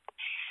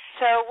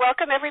So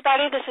welcome,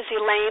 everybody. This is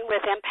Elaine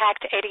with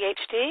Impact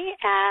ADHD,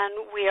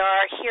 and we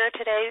are here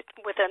today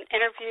with an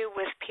interview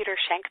with Peter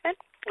Shankman.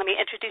 Let me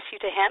introduce you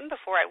to him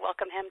before I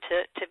welcome him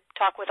to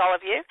talk with all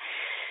of you.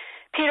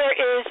 Peter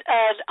is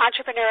an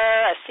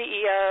entrepreneur, a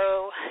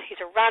CEO.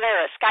 He's a runner,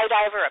 a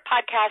skydiver, a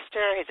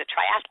podcaster. He's a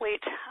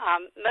triathlete.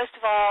 Most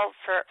of all,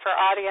 for our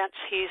audience,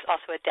 he's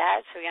also a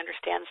dad, so he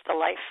understands the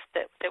life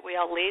that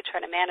we all lead,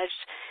 trying to manage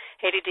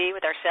ADD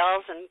with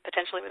ourselves and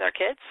potentially with our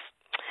kids.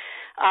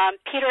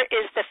 Peter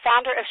is the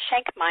founder of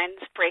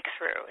Shankman's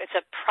Breakthrough. It's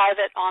a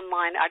private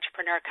online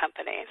entrepreneur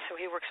company, so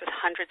he works with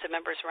hundreds of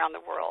members around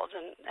the world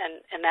and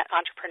in that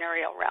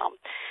entrepreneurial realm.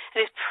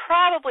 And he's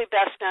probably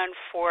best known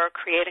for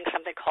creating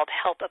something called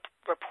Help a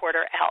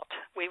Reporter Out.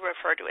 We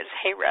refer to it as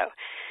HARO,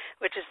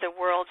 which is the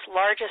world's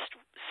largest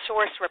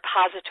source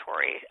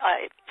repository.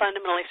 It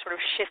fundamentally sort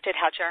of shifted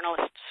how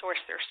journalists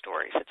source their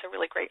stories. It's a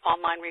really great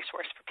online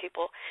resource for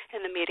people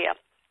in the media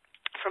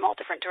from all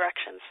different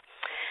directions.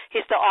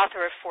 He's the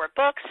author of 4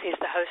 books. He's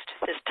the host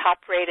of this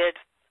top-rated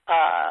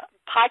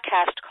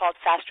podcast called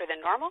Faster Than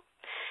Normal,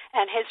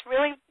 and has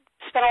really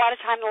spent a lot of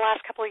time in the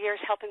last couple of years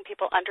helping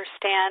people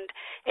understand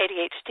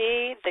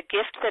ADHD, the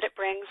gift that it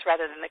brings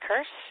rather than the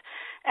curse.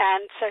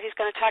 And so he's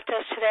going to talk to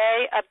us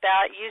today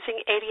about using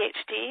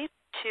ADHD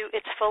to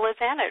its full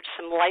advantage,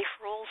 some life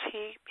rules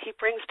he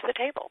brings to the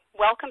table.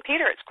 Welcome,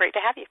 Peter. It's great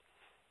to have you.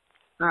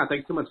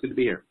 Thanks so much. Good to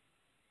be here.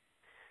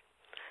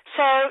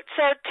 So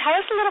tell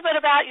us a little bit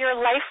about your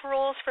life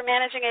rules for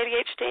managing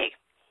ADHD.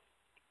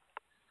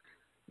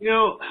 You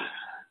know,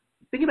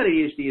 the thing about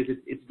ADHD is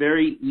it's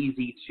very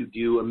easy to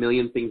do a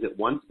million things at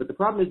once, but the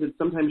problem is that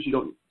sometimes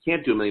you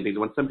can't do a million things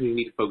at once. Sometimes you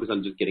need to focus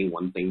on just getting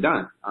one thing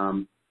done.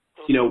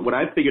 You know, what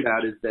I've figured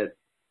out is that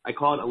I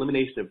call it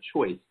elimination of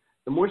choice.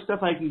 The more stuff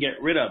I can get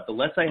rid of, the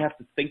less I have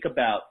to think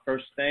about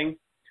first thing,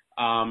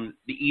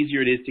 the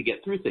easier it is to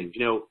get through things.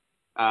 You know,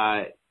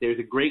 there's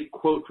a great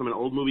quote from an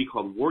old movie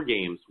called War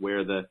Games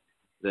where the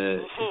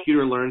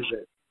computer learns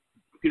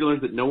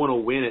that no one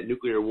will win at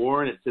nuclear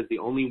war, and it says the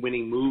only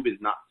winning move is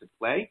not to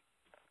play.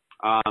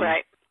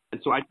 Right.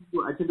 And so I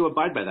tend to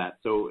abide by that.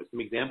 So some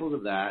examples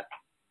of that,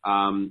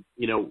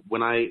 you know,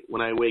 when I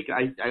wake,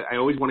 I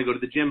always want to go to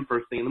the gym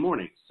first thing in the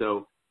morning.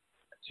 So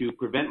to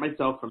prevent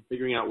myself from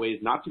figuring out ways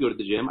not to go to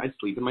the gym, I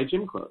sleep in my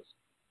gym clothes.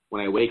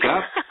 When I wake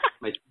up,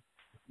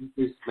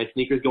 my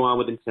sneakers go on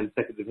within 10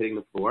 seconds of hitting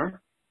the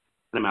floor,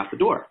 and I'm out the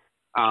door.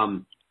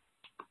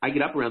 I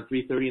get up around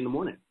 3:30 in the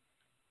morning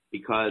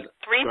because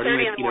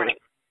 3:30 in the morning.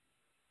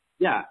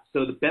 Yeah.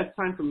 So the best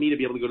time for me to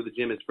be able to go to the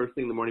gym is first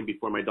thing in the morning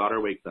before my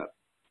daughter wakes up.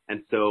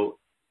 And so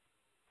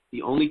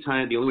the only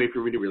way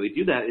for me to really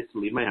do that is to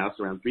leave my house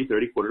around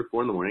 3:30,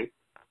 3:45 in the morning.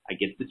 I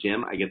get to the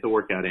gym, I get the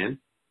workout in,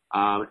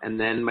 and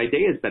then my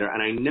day is better.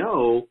 And I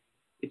know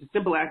it's a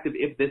simple act of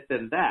if this,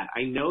 then that.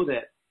 I know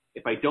that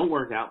if I don't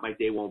work out, my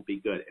day won't be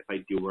good. If I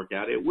do work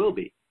out, it will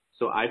be.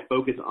 So I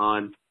focus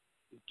on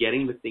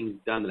getting the things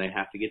done that I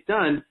have to get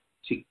done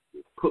to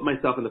put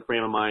myself in the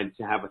frame of mind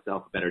to have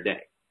myself a better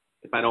day.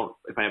 If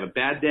I have a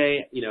bad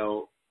day, you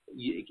know,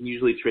 you can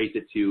usually trace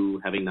it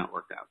to having not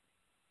worked out.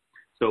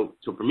 So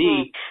for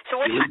me. So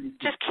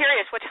just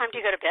curious, what time do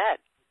you go to bed?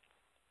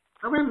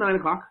 Around 9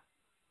 o'clock.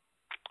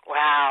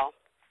 Wow.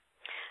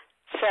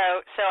 So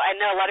I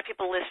know a lot of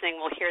people listening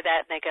will hear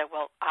that and they go,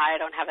 well, I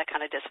don't have that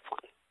kind of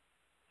discipline.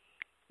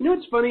 You know,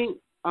 it's funny.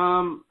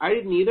 I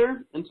didn't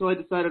either until I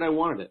decided I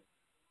wanted it.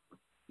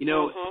 You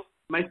know,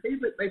 my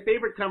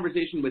favorite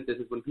conversation with this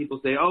is when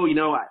people say, oh, you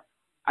know,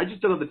 I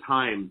just don't have the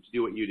time to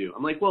do what you do.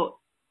 I'm like,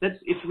 well,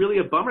 it's really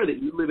a bummer that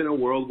you live in a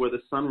world where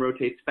the sun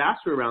rotates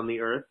faster around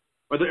the earth,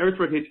 or the earth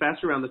rotates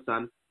faster around the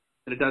sun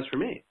than it does for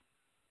me.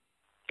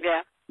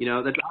 Yeah. You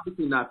know, that's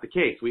obviously not the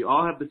case. We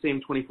all have the same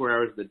 24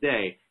 hours of the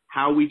day.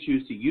 How we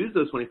choose to use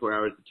those 24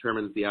 hours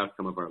determines the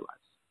outcome of our lives.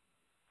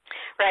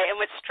 Right, and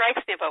what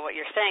strikes me about what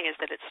you're saying is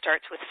that it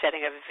starts with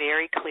setting a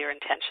very clear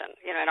intention.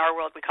 You know, in our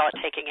world we call it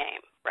taking aim,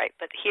 right?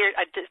 But here,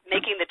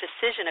 making the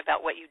decision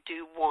about what you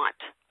do want,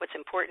 what's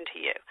important to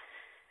you,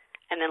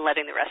 and then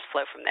letting the rest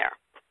flow from there.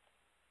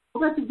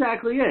 Well, that's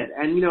exactly it.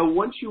 And, you know,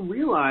 once you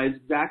realize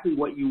exactly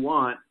what you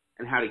want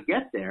and how to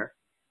get there,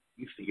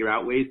 you figure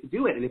out ways to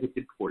do it. And if it's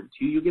important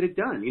to you, you get it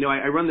done. You know,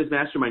 I run this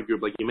mastermind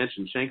group, like you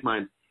mentioned,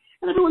 Shankmind,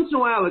 and every once in a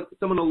while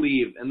someone will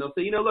leave, and they'll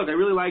say, you know, look, I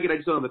really like it, I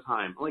just don't have the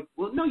time. I'm like,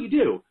 well, no, you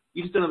do.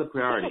 You just don't have the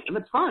priority. And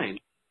that's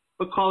fine.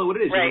 But call it what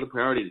it is. Right. You don't have the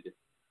priority to do.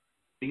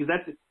 Because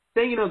that's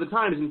saying you don't have the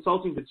time is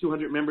insulting to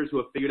 200 members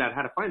who have figured out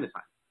how to find the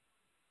time.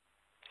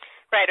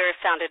 Right, or have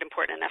found it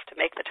important enough to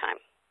make the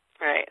time.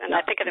 Right. And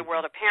I think in the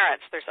world of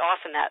parents, there's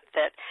often that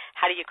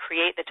how do you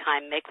create the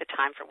time, make the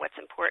time for what's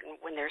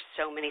important when there's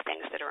so many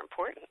things that are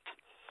important.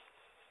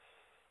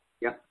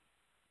 Yeah.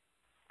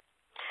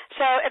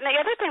 So, and the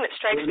other thing that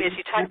strikes me is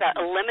you talk about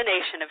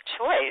elimination of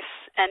choice,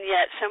 and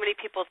yet so many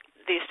people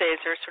these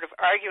days are sort of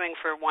arguing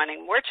for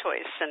wanting more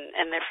choice, and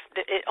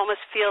it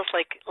almost feels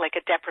like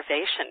a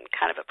deprivation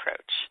kind of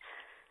approach.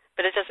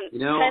 But it doesn't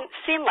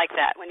seem like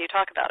that when you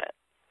talk about it.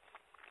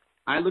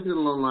 I look at it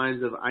along the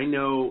lines of I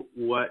know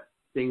what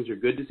things are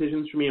good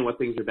decisions for me and what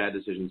things are bad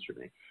decisions for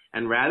me.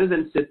 And rather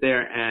than sit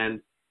there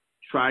and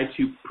try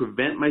to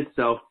prevent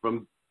myself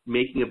from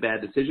making a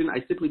bad decision. I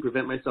simply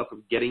prevent myself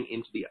from getting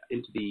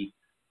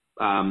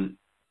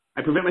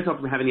I prevent myself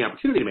from having the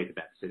opportunity to make a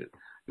bad decision. I'll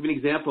give you an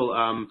example.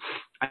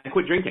 I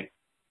quit drinking.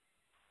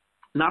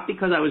 Not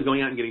because I was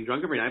going out and getting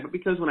drunk every night, but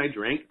because when I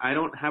drink, I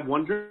don't have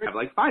one drink. I have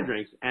like 5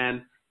 drinks.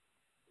 And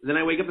then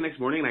I wake up the next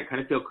morning and I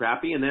kind of feel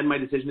crappy. And then my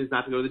decision is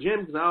not to go to the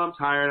gym because, I'm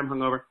tired, I'm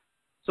hungover.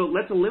 So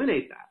let's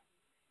eliminate that,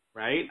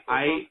 right?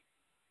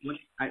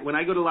 When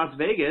I go to Las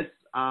Vegas,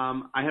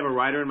 I have a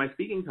rider in my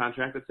speaking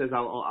contract that says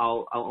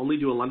I'll only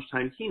do a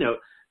lunchtime keynote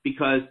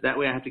because that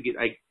way I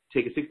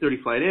take a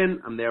 6:30 flight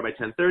in. I'm there by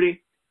 10:30.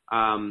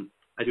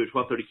 I do a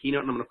 12:30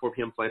 keynote and I'm on a 4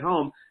 p.m. flight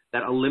home.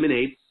 That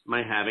eliminates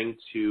my having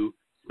to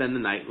spend the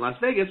night in Las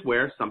Vegas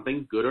where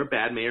something good or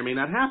bad may or may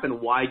not happen.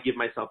 Why give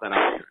myself that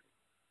opportunity?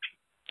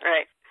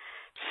 Right.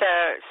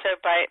 So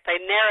by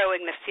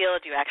narrowing the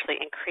field, you actually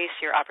increase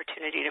your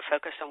opportunity to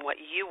focus on what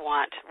you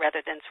want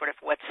rather than sort of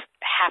what's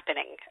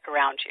happening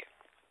around you.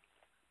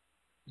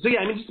 So, yeah,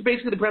 I mean, just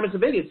basically the premise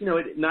of it is,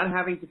 not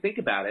having to think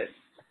about it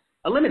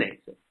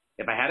eliminates it.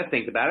 If I had to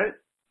think about it,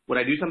 would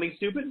I do something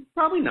stupid?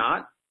 Probably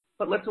not.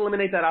 But let's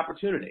eliminate that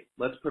opportunity.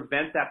 Let's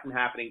prevent that from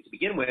happening to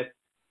begin with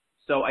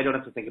so I don't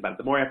have to think about it.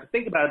 The more I have to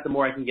think about it, the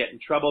more I can get in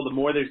trouble, the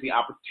more there's the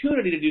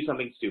opportunity to do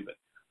something stupid.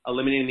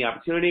 Eliminating the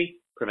opportunity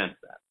prevents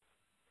that.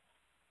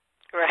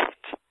 Right.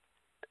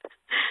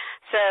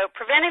 So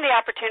preventing the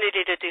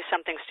opportunity to do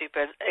something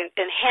stupid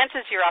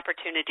enhances your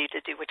opportunity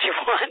to do what you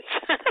want.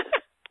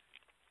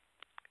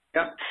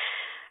 Yep.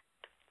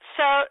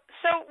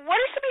 So what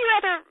are some of your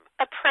other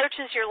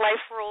approaches, your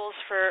life rules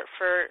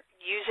for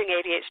using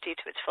ADHD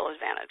to its full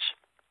advantage?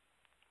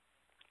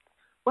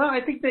 Well, I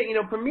think that,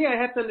 for me, I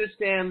have to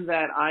understand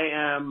that I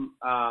am,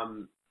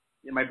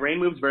 my brain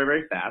moves very,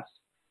 very fast.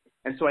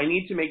 And so I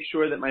need to make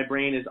sure that my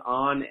brain is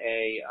on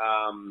a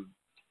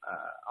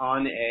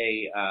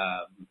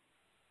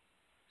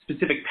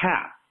specific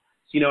path.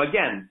 So,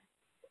 again,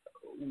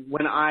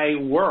 when I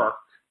work,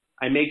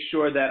 I make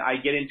sure that I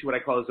get into what I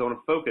call a zone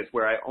of focus,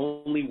 where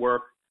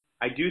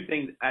I do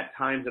things at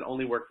times that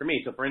only work for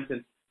me. So, for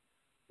instance,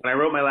 when I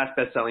wrote my last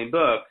best-selling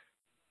book,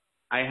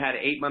 I had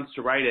 8 months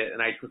to write it,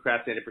 and I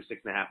procrastinated for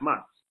 6.5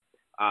 months.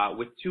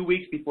 With 2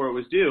 weeks before it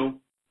was due,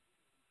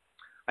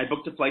 I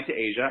booked a flight to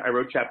Asia. I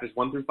wrote chapters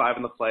 1 through 5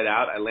 on the flight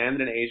out. I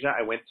landed in Asia.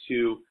 I went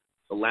to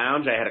the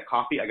lounge. I had a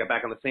coffee. I got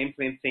back on the same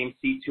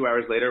seat 2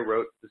 hours later,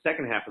 wrote the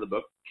second half of the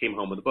book, came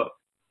home with the book.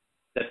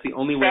 That's the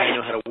only way I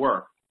know how to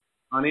work.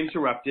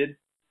 Uninterrupted,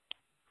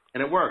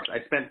 and it works.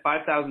 I spent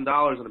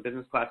 $5,000 on a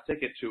business class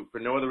ticket for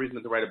no other reason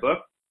than to write a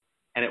book,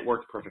 and it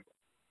worked perfectly.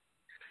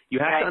 You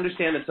have to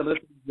understand that some of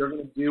the things you're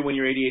going to do when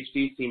you're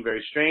ADHD seem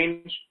very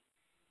strange,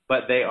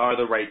 but they are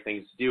the right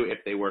things to do if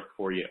they work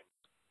for you.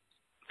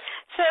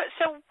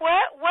 So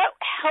what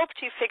helped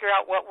you figure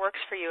out what works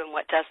for you and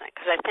what doesn't?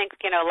 Because I think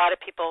a lot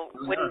of people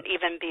wouldn't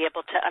even be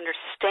able to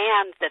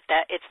understand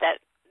that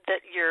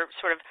you're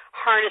sort of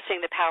harnessing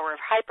the power of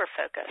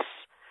hyperfocus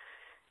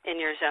in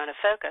your zone of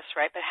focus,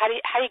 right? But how do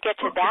you get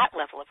to that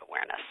level of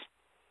awareness?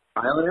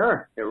 Trial and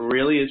error. It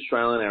really is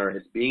trial and error.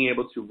 It's being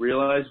able to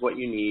realize what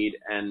you need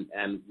and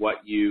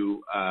what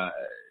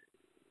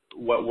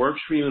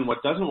works for you and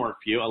what doesn't work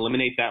for you.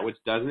 Eliminate that which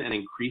doesn't and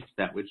increase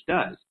that which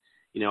does.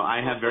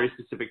 I have very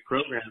specific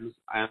programs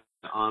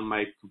on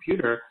my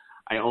computer.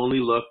 I only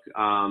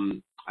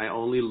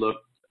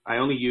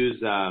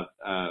use a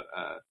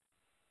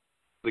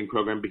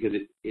program because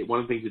one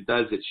of the things it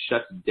does, it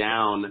shuts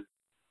down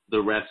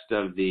the rest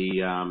of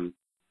the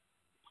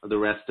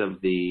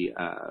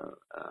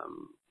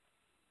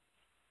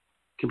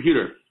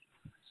computer.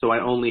 So I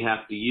only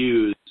have to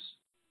use,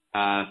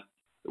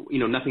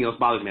 nothing else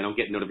bothers me. I don't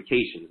get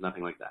notifications,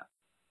 nothing like that.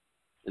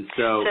 And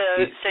so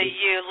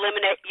you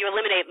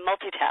eliminate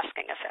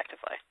multitasking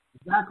effectively.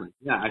 Exactly.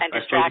 Yeah. I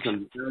focus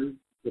on very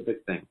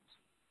specific things.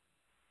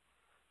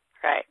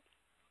 Right.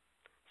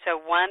 So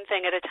one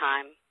thing at a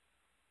time.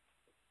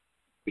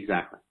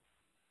 Exactly.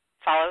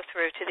 Follow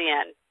through to the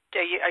end.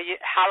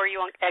 How are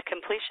you at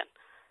completion?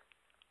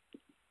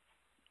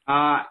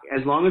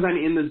 As long as I'm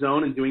in the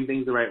zone and doing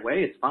things the right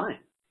way, it's fine.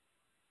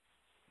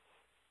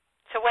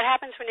 So what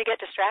happens when you get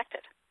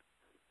distracted?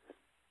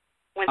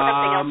 When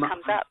something else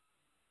comes up?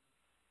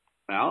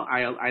 Well,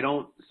 I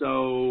don't.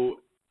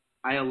 So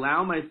I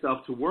allow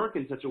myself to work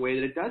in such a way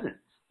that it doesn't.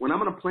 When I'm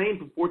on a plane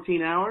for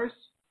 14 hours,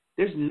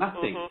 there's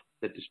nothing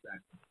that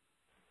distracts me.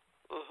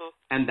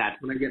 And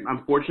that's when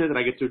I'm fortunate that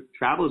I get to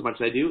travel as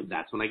much as I do.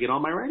 That's when I get all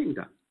my writing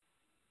done.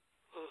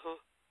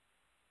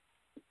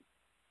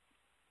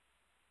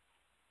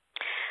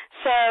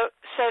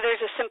 So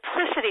there's a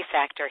simplicity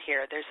factor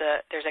here. There's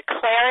a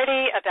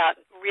clarity about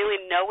really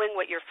knowing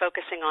what you're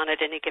focusing on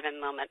at any given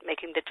moment,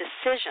 making the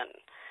decision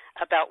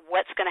about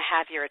what's going to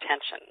have your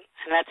attention.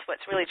 And that's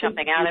what's really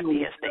jumping out at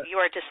me, is that you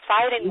are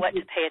deciding what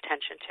to pay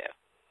attention to.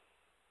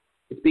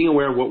 It's being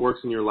aware of what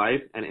works in your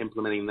life and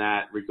implementing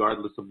that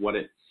regardless of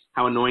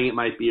how annoying it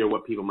might be or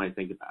what people might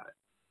think about it.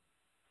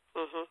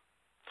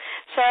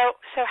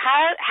 So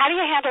how do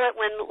you handle it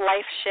when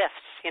life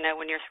shifts?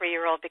 When your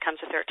 3-year-old becomes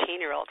a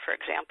 13-year-old, for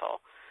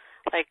example.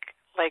 Like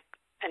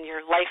and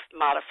your life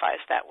modifies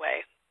that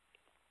way.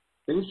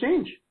 Things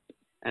change.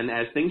 And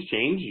as things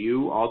change,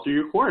 you alter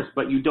your course,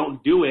 but you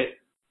don't do it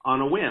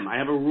on a whim. I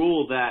have a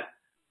rule that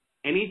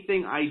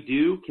anything I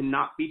do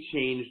cannot be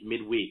changed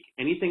midweek.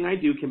 Anything I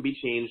do can be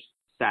changed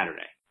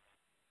Saturday.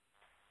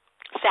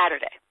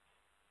 Saturday.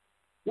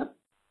 Yep.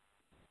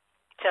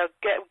 So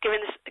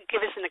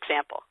give us an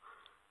example.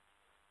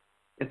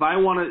 If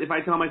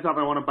I tell myself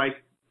I want to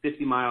bike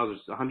 50 miles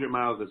or 100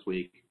 miles this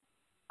week,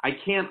 I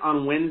can't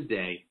on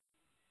Wednesday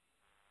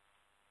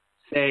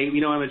say, I'm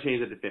going to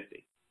change it to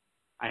 50.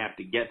 I have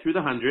to get through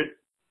the 100,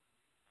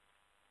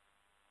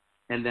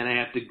 and then I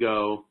have to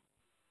go.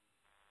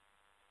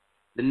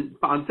 Then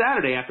on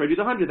Saturday, after I do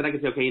the 100, then I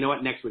can say, okay, you know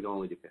what? Next week I'll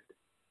only do 50.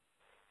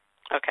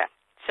 Okay.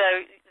 So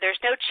there's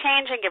no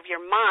changing of your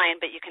mind,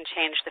 but you can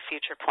change the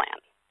future plan.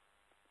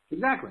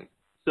 Exactly.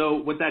 So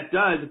what that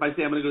does, if I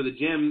say I'm going to go to the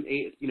gym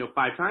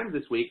 5 times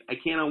this week, I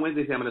can't on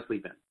Wednesday say I'm going to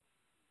sleep in.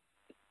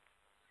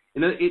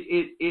 And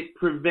it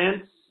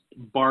prevents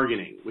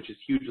bargaining, which is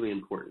hugely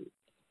important.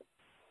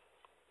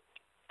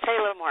 Say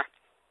a little more.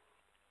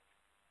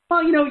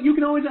 Well, you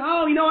can always,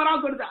 you know what,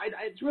 I'll go to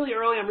it's really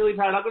early, I'm really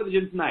tired, I'll go to the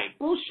gym tonight.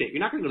 Bullshit, you're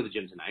not going to go to the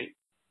gym tonight.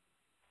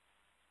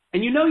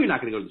 And you're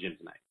not going to go to the gym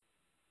tonight.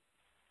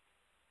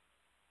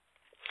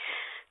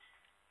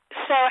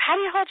 So how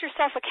do you hold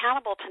yourself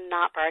accountable to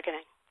not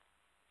bargaining?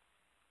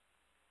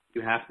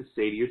 You have to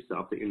say to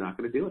yourself that you're not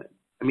going to do it.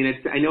 I mean,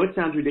 I know it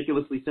sounds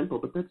ridiculously simple,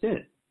 but that's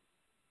it.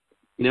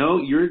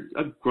 You're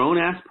a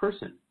grown-ass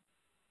person.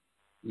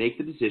 Make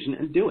the decision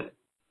and do it.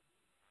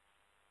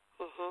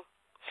 Mm-hmm.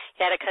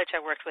 I had a coach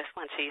I worked with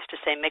once. He used to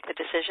say, make the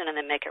decision and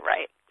then make it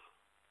right.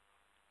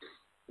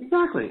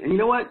 Exactly. And you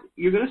know what?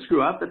 You're going to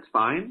screw up. That's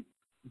fine.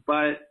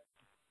 But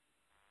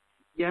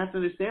you have to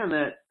understand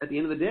that at the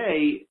end of the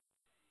day,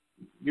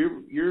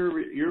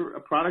 you're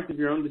a product of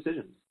your own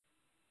decisions.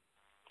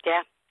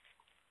 Yeah.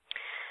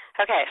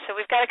 Okay, so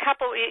we've got a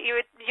couple. You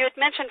had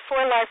mentioned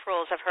 4 life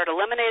rules. I've heard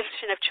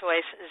elimination of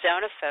choice,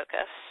 zone of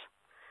focus,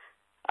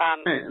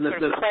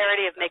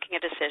 clarity of making a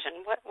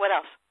decision. What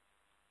else?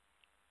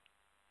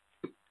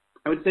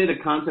 I would say the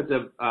concept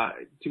of,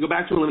 to go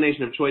back to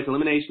elimination of choice,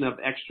 elimination of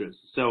extras.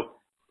 So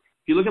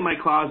if you look at my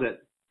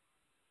closet,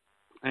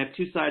 I have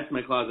 2 sides to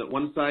my closet.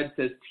 One side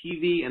says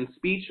TV and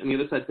speech, and the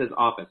other side says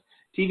office.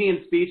 TV and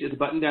speech is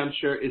button-down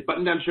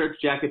shirts,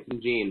 jackets,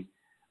 and jeans.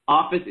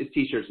 Office is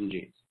T-shirts and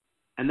jeans.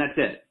 And that's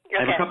it. Okay.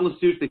 I have a couple of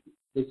suits that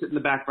they sit in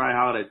the back for high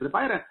holidays. But if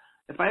I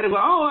had to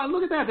go,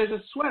 look at that, there's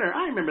a sweater.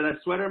 I remember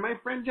that sweater. My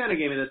friend Jenna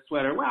gave me that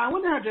sweater. Wow, I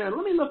wonder how Jenna,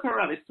 let me look her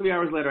up. It's 3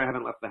 hours later, I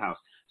haven't left the house.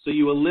 So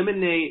you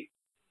eliminate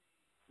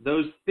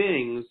those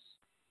things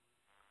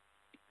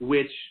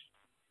which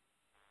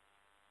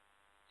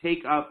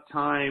take up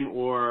time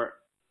or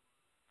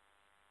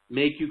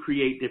make you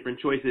create different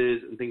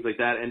choices and things like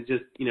that and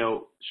just,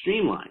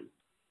 streamline,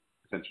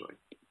 essentially.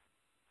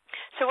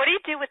 So what do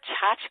you do with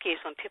tchotchkes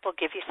when people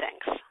give you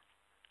things?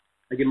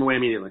 I give them away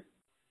immediately.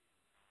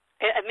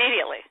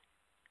 Immediately?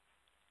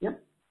 Yep.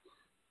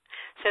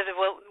 So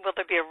will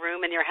there be a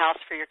room in your house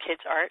for your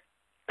kids' art?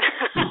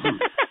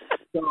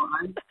 So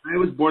I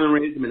was born and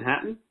raised in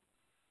Manhattan,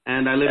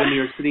 and I live in New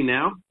York City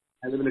now.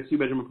 I live in a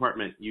 2-bedroom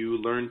apartment. You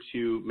learn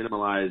to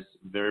minimalize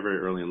very, very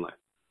early in life.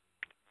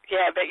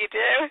 Yeah, I bet you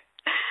do.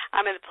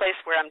 I'm in a place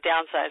where I'm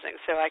downsizing,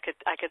 so I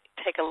could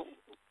take a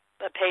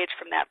page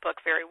from that book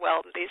very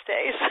well these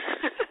days.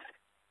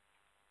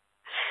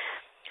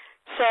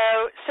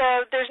 So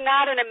there's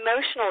not an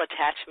emotional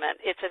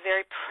attachment. It's a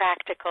very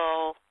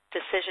practical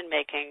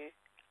decision-making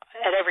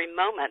at every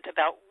moment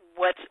about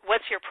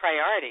what's your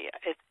priority.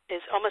 It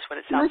is almost what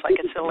it sounds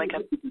like. It's like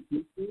a...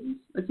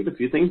 I think a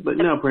few things, but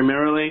no,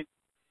 primarily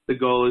the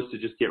goal is to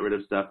just get rid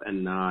of stuff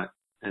and not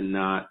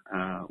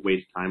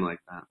waste time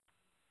like that.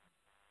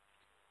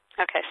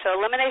 Okay, so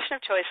elimination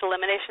of choice,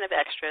 elimination of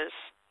extras,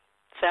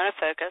 zone of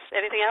focus.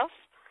 Anything else?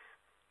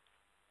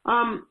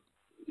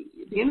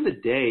 At the end of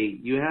the day,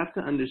 you have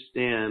to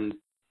understand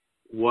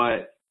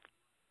what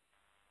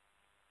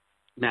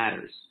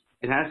matters.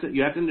 You have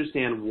to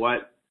understand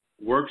what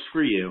works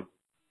for you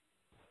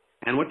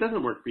and what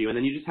doesn't work for you, and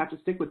then you just have to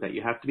stick with that.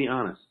 You have to be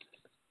honest.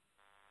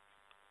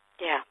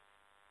 Yeah.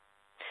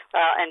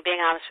 Well, and being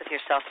honest with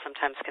yourself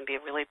sometimes can be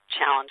a really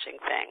challenging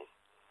thing,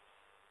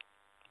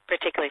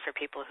 particularly for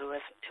people who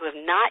have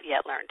not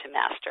yet learned to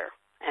master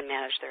and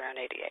manage their own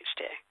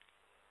ADHD.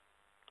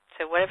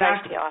 So what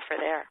advice do you offer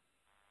there?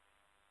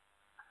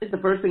 I think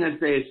the first thing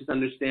I'd say is just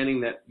understanding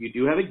that you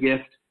do have a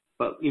gift,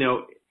 but,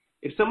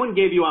 if someone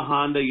gave you a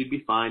Honda, you'd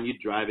be fine.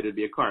 You'd drive it. It'd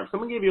be a car. If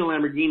someone gave you a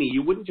Lamborghini,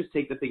 you wouldn't just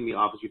take the thing in the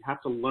office. You'd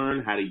have to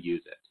learn how to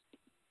use it.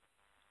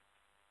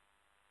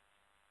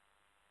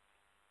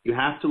 You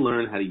have to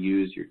learn how to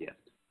use your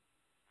gift.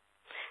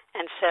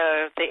 And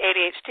so the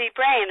ADHD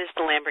brain is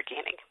the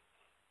Lamborghini.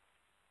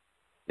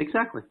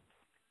 Exactly.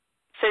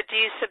 So do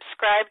you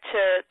subscribe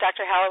to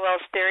Dr.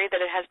 Hallowell's theory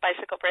that it has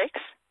bicycle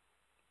brakes?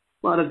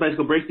 Well, it has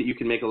bicycle brakes that you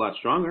can make a lot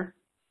stronger.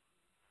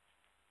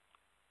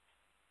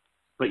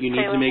 But you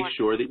need to make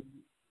sure that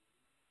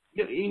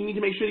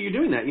you're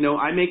doing that.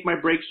 I make my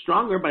brakes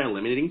stronger by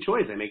eliminating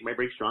choice. I make my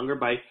brakes stronger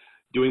by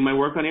doing my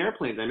work on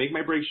airplanes. I make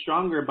my brain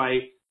stronger by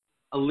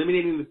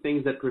eliminating the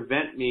things that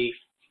prevent me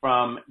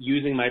from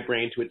using my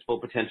brain to its full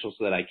potential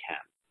so that I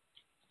can.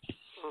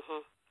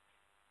 Mm-hmm.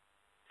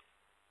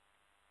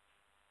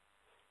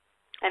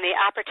 And the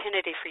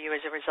opportunity for you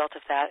as a result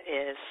of that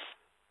is?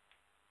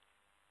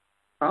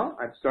 Well,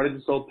 I've started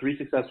and sold 3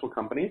 successful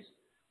companies.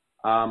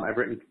 I've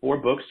written 4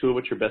 books, 2 of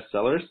which are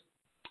bestsellers.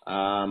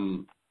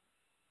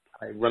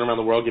 I run around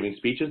the world giving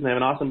speeches, and I have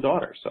an awesome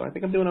daughter, so I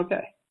think I'm doing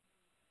okay.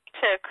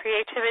 So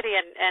creativity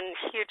and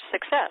huge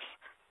success.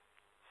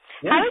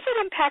 Yeah. How does it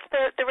impact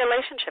the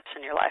relationships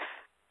in your life?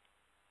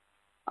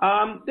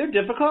 They're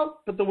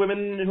difficult, but the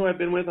women who I've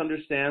been with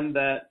understand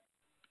that,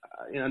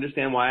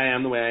 understand why I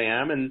am the way I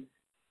am, and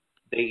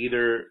they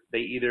either,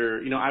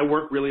 I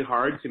work really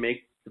hard to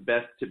make the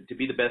best, to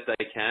be the best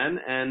I can,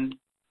 and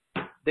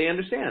they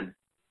understand.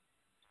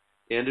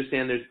 They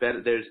understand there's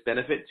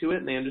benefit to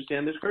it, and they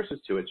understand there's curses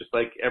to it, just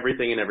like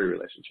everything in every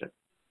relationship.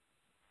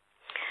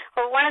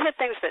 Well, one of the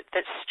things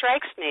that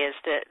strikes me is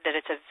that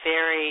it's a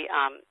very,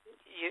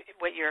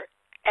 what you're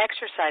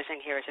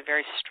exercising here is a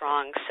very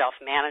strong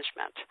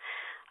self-management.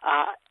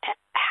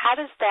 How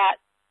does that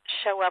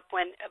show up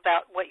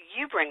about what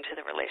you bring to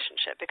the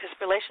relationship? Because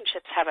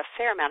relationships have a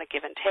fair amount of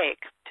give and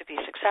take to be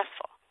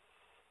successful.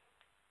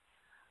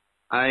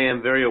 I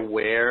am very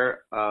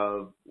aware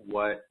of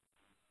what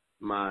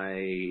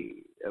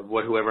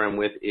whoever I'm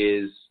with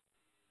is,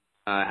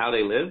 how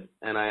they live,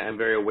 and I am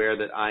very aware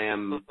that I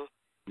am,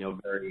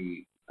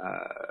 very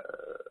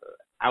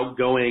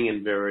outgoing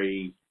and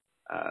very,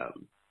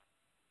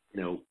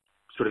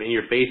 sort of in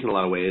your face in a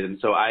lot of ways, and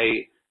so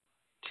I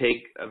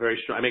make a very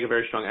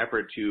strong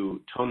effort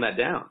to tone that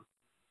down.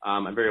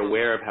 I'm very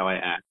aware of how I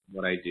act,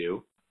 what I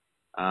do,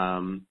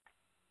 and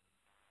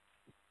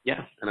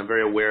I'm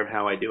very aware of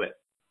how I do it.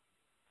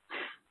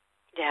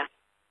 Yeah.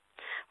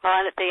 Well,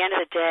 and at the end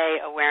of the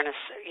day, awareness,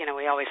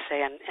 we always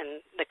say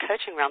in the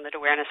coaching realm that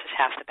awareness is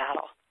half the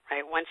battle,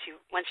 right? Once you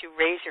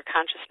raise your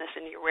consciousness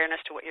and your awareness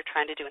to what you're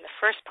trying to do in the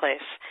first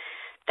place,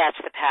 that's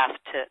the path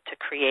to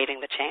creating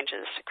the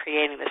changes, to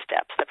creating the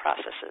steps, the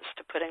processes,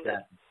 to putting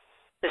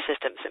the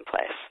systems in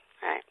place,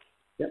 right?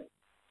 Yep.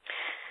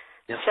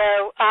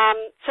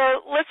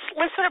 So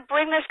let's sort of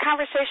bring this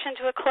conversation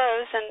to a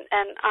close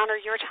and honor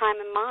your time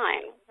and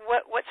mine.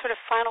 What sort of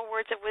final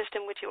words of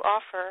wisdom would you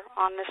offer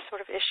on this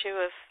sort of issue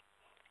of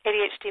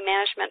ADHD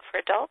management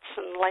for adults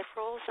and life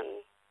rules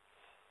and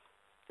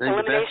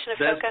elimination of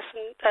focus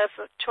and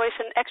of choice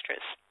and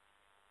extras?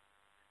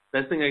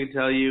 Best thing I can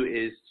tell you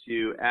is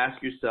to ask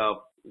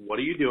yourself, what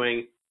are you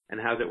doing and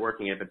how's it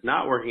working? If it's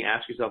not working,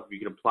 ask yourself if you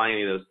can apply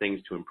any of those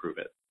things to improve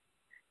it.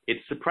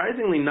 It's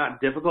surprisingly not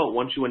difficult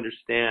once you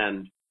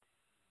understand,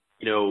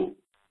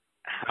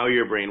 how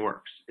your brain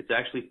works. It's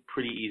actually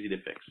pretty easy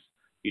to fix.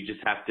 You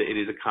just have to, it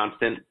is a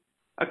constant,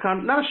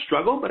 not a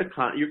struggle, but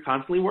you're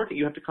constantly working.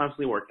 You have to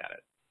constantly work at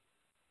it.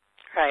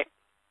 Right.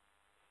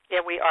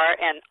 Yeah, we are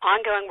an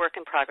ongoing work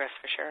in progress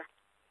for sure.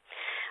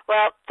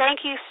 Well,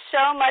 thank you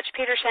so much,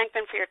 Peter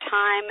Shankman, for your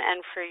time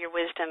and for your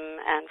wisdom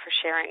and for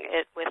sharing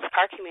it with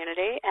our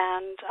community,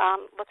 and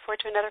look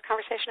forward to another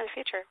conversation in the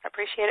future. I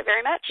appreciate it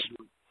very much.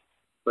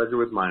 Pleasure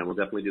was mine. We'll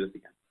definitely do this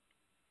again.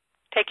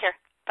 Take care.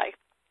 Bye.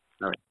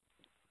 All right.